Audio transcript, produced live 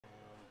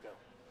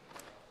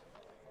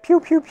Pew,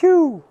 pew,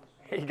 pew.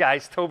 Hey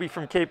guys, Toby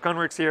from Cape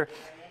Gunworks here.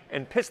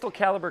 And pistol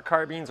caliber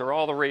carbines are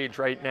all the rage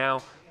right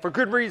now for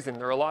good reason.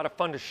 They're a lot of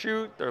fun to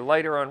shoot. They're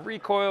lighter on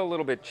recoil, a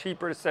little bit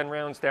cheaper to send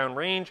rounds down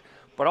range,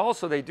 but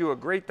also they do a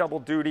great double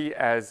duty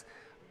as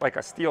like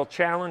a steel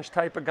challenge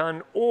type of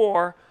gun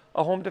or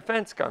a home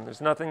defense gun.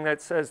 There's nothing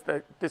that says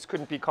that this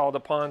couldn't be called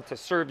upon to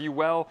serve you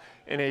well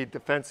in a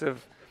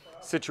defensive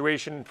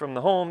situation from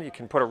the home. You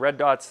can put a red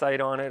dot sight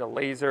on it, a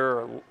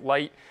laser or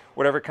light,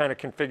 whatever kind of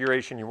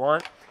configuration you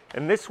want.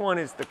 And this one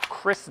is the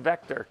Kriss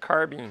Vector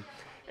carbine.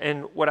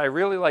 And what I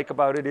really like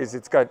about it is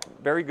it's got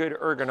very good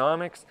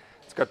ergonomics.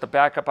 It's got the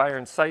backup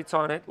iron sights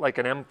on it, like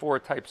an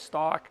M4 type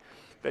stock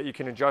that you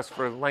can adjust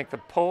for length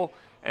of pull.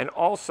 And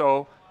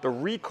also the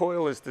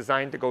recoil is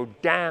designed to go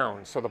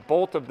down. So the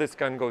bolt of this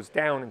gun goes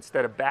down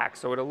instead of back.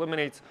 So it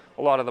eliminates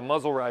a lot of the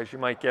muzzle rise you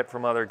might get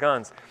from other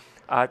guns.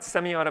 It's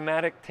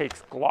semi-automatic,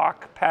 takes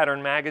Glock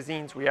pattern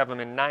magazines. We have them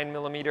in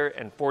 9mm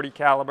and 40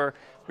 caliber.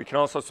 We can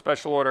also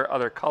special order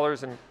other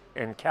colors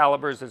and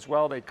calibers as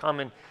well. They come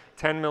in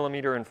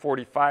 10mm and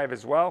 45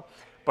 as well.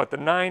 But the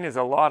 9 is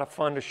a lot of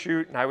fun to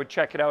shoot, and I would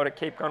check it out at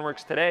Cape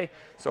Gunworks today.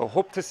 So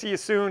hope to see you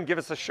soon. Give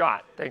us a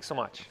shot. Thanks so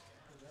much.